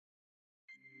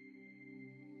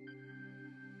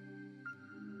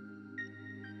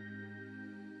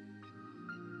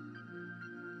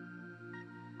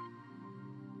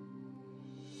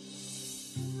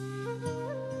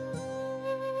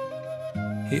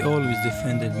He always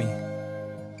defended me.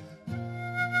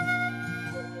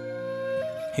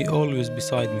 He always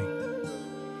beside me.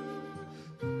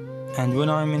 And when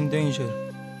I'm in danger,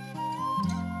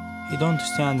 he don't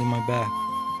stand in my back.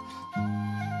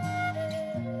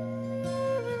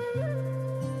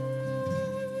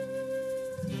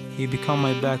 He become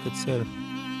my back itself.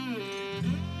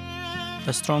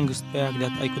 The strongest back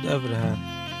that I could ever have.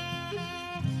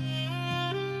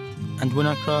 And when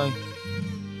I cry,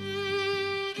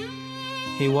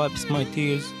 he wipes my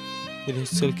tears with his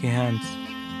silky hands.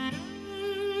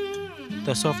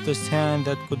 The softest hand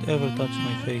that could ever touch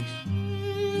my face.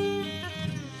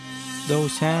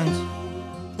 Those hands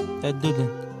that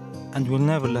didn't and will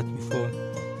never let me fall.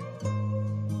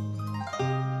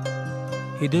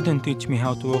 He didn't teach me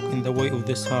how to walk in the way of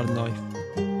this hard life.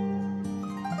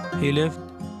 He lived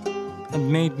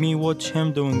and made me watch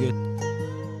him doing it.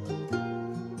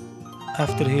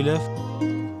 After he left,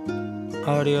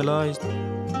 I realized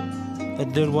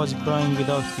that there was crying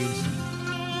without tears,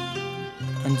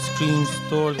 and screams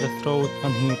tore the throat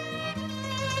unheard.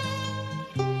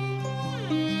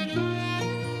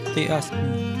 They asked me,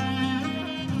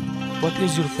 "What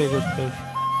is your favorite perfume?"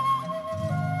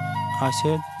 I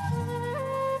said,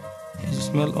 "His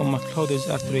smell on my clothes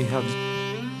after he hugs me."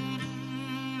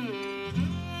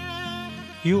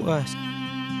 You ask,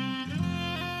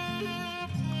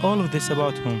 all of this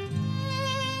about whom?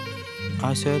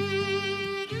 I said,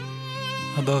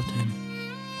 about him.